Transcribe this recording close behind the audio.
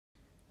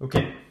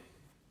Okay,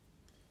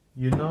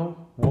 you know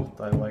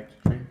what I like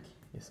to drink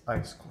is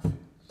iced coffee.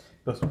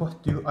 But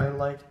what do I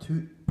like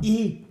to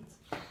eat?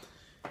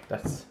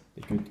 That's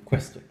a good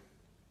question.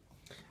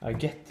 I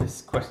get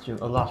this question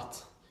a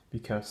lot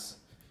because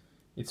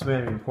it's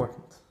very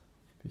important.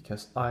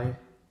 Because I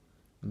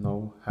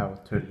know how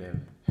to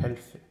live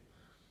healthy.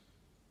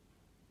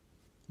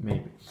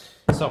 Maybe.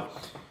 So,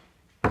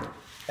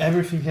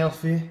 everything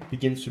healthy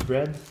begins with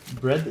bread.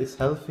 Bread is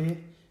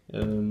healthy.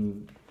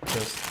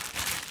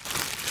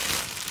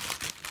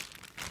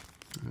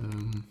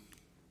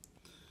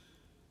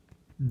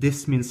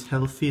 This means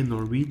healthy in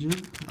Norwegian.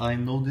 I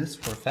know this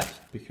for a fact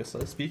because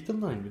I speak the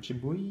language,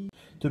 boy.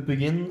 To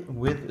begin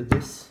with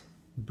this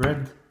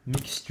bread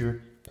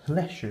mixture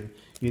pleasure,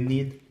 you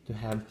need to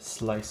have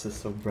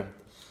slices of bread.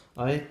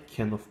 I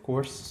can of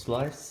course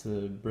slice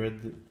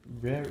bread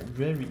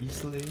very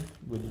easily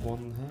with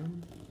one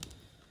hand.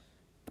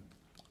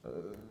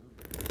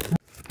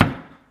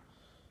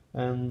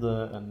 And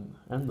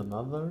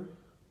another.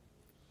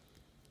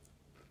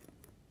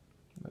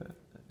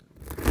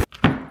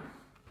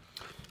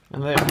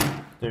 And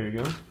there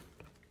you go.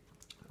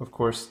 Of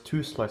course,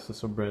 2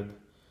 slices of bread.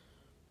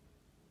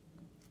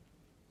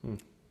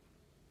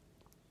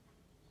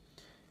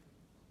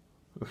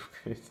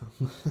 Okay.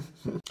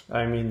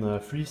 I mean,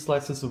 3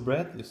 slices of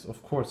bread is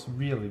of course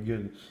really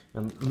good.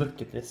 And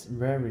look at this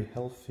very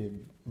healthy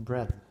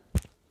bread.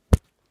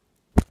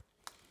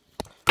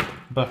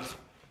 But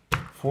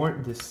for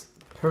this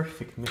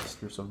perfect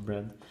mixtures of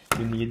bread,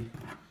 you need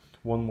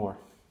one more.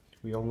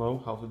 We all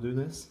know how to do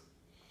this.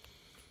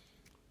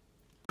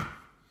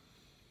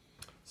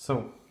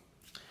 So,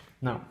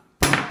 now,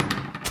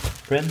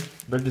 bread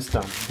is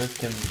done. Bread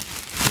can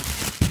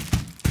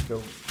go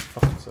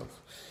fuck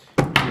itself.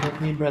 We don't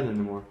need bread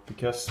anymore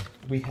because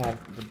we have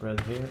the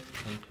bread here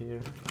and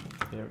here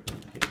and here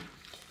and here.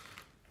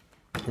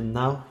 And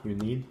now you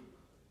need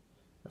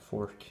a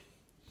fork.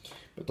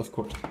 But of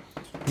course,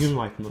 you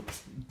might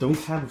don't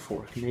have a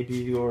fork. Maybe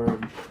you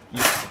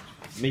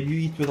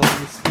eat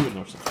without a spoon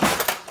or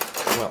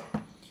something. Well,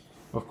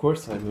 of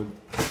course I would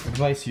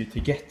advise you to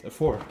get a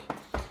fork.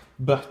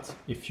 But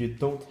if you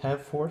don't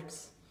have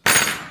forks,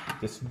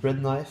 this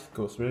bread knife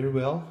goes very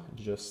well.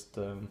 Just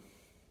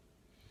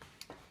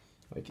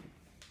like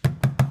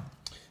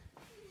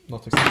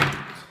not exactly.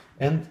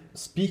 And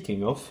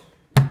speaking of,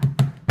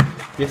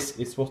 this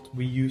is what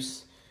we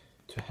use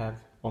to have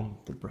on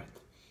the bread.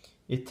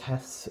 It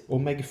has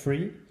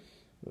omega-3.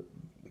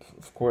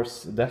 Of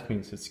course, that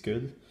means it's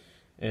good.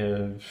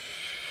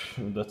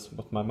 That's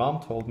what my mom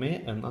told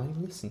me, and I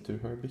listened to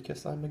her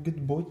because I'm a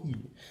good boy.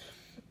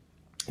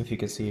 If you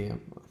can see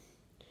him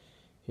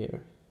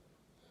here.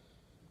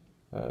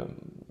 I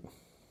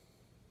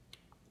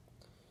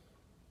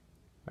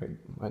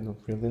don't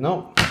really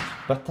know,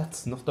 but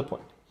that's not the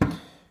point.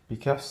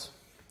 Because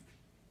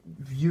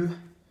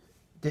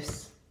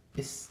this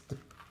is the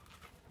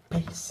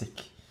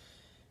basic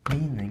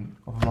meaning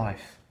of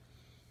life.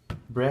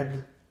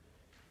 Bread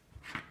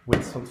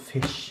with some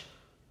fish.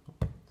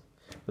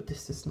 But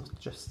this is not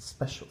just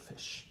special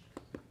fish.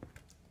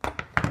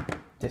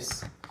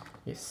 This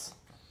is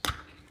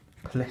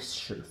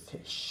pleasure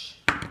fish.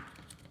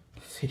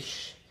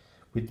 Fish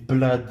with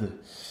blood.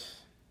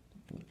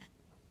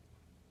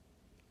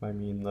 I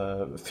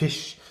mean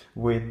fish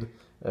with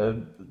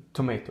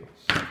tomato.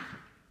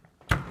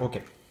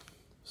 Okay,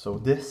 so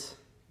this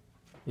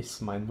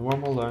is my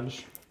normal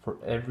lunch for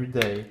every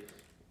day.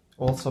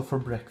 Also for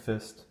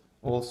breakfast,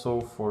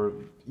 also for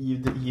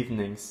the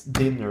evenings,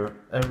 dinner,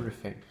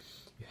 everything.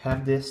 You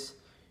have this,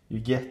 you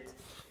get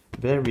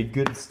very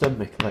good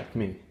stomach like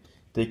me.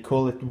 They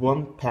call it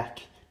 1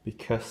 pack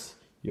because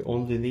you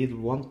only need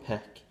 1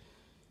 pack,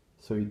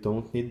 so you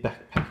don't need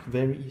backpack.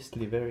 Very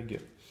easily, very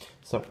good.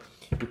 So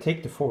you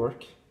take the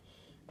fork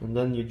and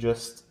then you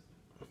just,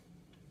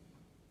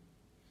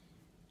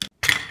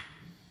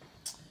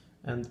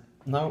 and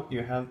now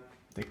you have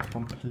the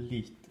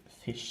complete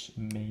fish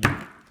made.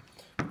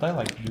 What I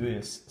like to do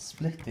is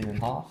split it in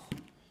half.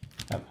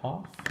 Have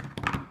half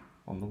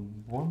on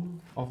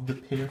one of the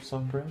pairs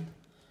of bread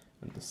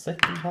and the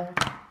second half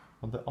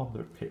on the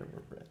other pair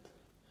of bread.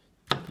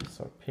 These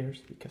are pairs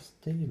because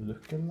they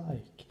look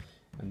alike,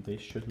 and they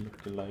should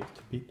look alike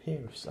to be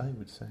pairs, I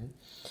would say.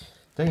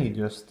 Then you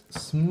just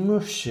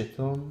smush it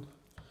on,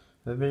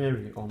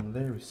 very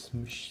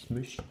smush.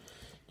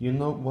 Do you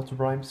know what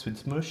rhymes with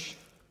smush?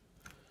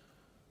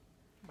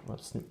 Well,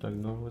 Snoop Dogg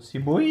knows, you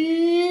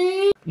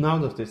boy! Now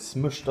that it's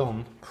smushed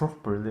on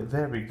properly,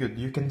 very good,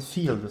 you can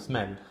feel the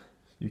smell.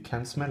 You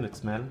can't smell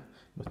it,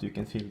 but you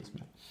can feel the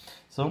smell.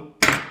 So,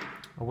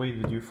 away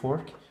with your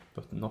fork,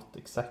 but not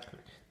exactly.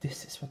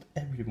 This is what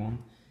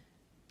everyone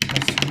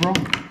does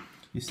wrong.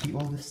 You see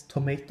all this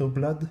tomato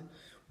blood?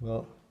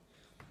 Well,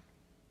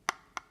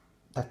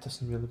 that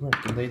doesn't really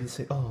work. And they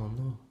say, oh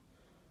no,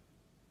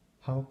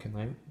 how can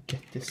I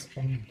get this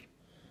on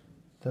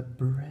the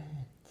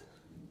bread?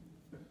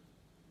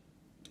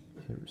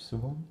 Here's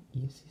one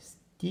easy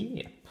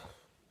step.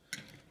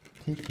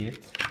 Take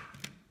it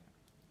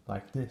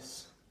like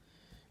this.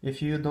 If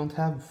you don't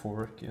have a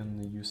fork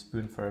and you use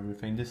spoon for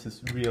everything, this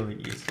is really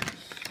easy.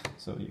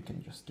 So you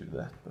can just do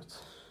that, but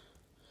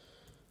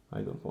I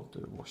don't want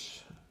to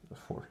wash a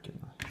fork and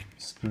a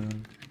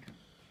spoon.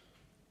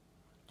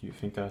 Do you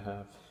think I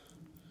have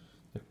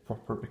the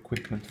proper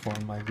equipment for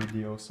my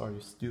videos? Are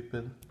you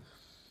stupid?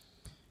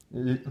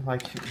 Like,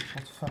 what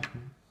the fuck?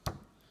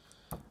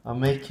 I'm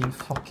making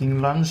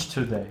fucking lunch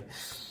today.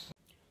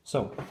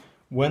 So,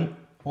 when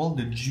all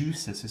the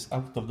juices is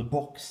out of the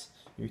box,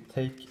 you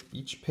take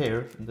each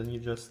pear and then you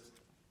just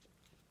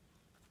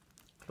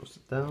close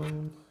it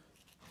down,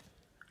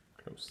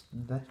 close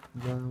that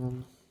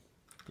down,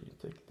 you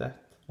take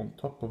that on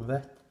top of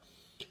that,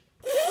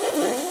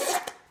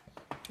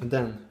 and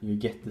then you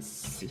get the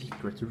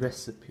secret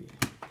recipe.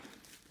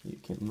 You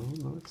can,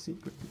 no, it's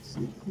secret, it's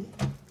secret.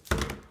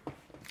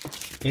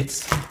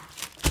 It's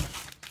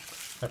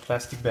a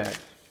plastic bag,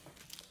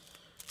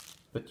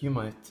 but you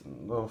might,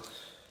 well,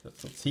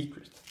 that's not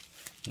secret,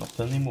 not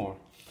anymore.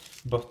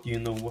 But you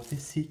know what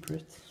is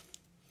secret?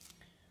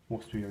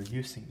 What we are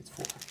using it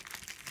for.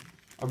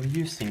 Are we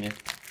using it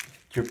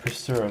to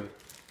preserve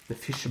the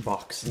fish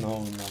box?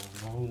 No.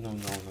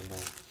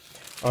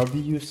 Are we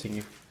using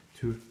it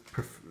to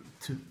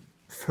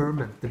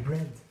ferment the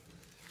bread?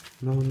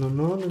 No.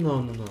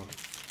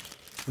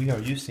 We are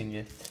using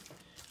it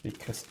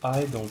because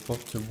I don't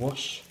want to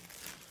wash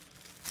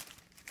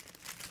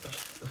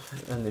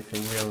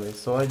anything really,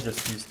 so I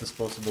just use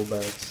disposable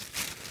bags.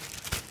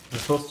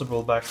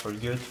 Disposable bags are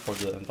good for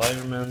the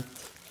environment.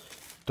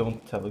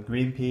 Don't tell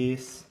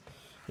Greenpeace.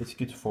 It's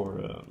good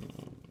for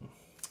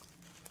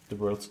the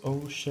world's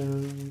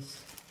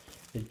oceans.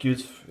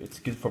 It's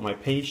good for my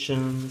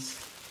patients.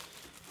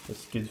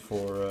 It's good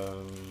for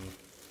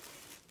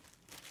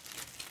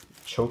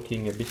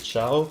choking a bitch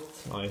out.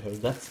 I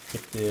heard that's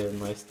pretty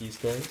nice these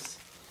days.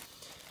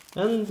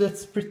 And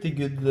that's pretty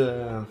good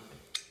to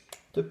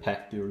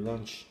pack your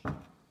lunch,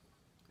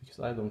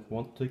 because I don't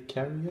want to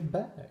carry a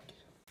bag.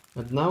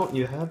 And now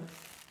you have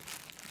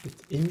it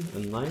in a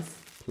nice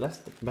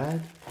plastic bag.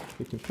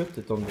 You can put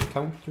it on the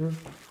counter,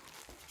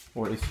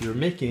 or if you're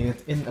making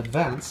it in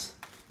advance,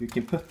 you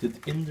can put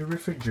it in the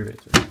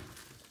refrigerator.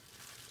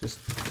 Just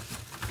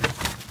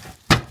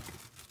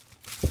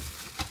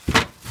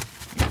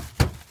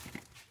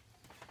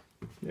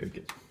very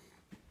good.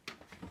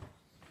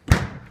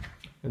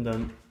 And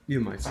then you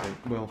might say,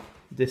 well,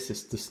 this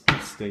is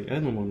disgusting, I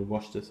don't want to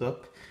wash this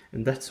up.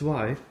 And that's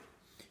why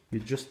you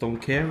just don't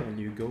care and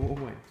you go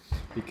away.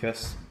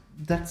 Because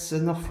that's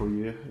enough for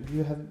you.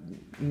 You have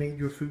made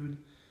your food.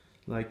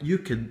 Like, you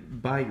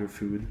could buy your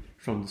food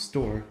from the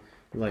store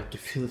like a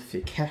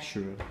filthy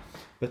casserole.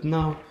 But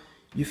now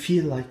you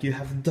feel like you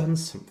have done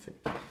something.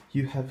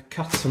 You have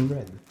cut some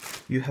bread.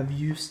 You have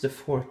used the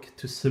fork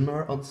to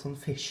simmer on some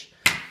fish.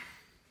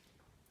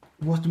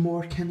 What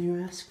more can you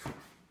ask for?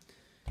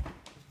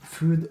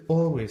 Food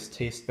always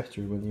tastes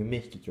better when you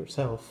make it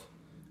yourself.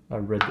 I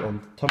read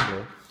on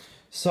Tumblr.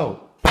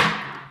 So,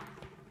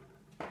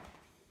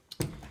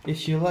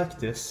 if you like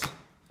this,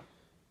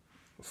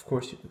 of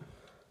course you do.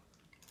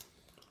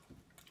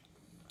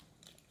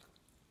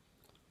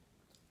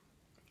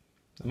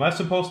 Am I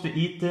supposed to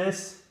eat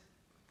this?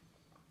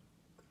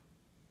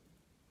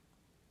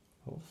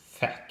 Oh,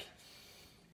 fat.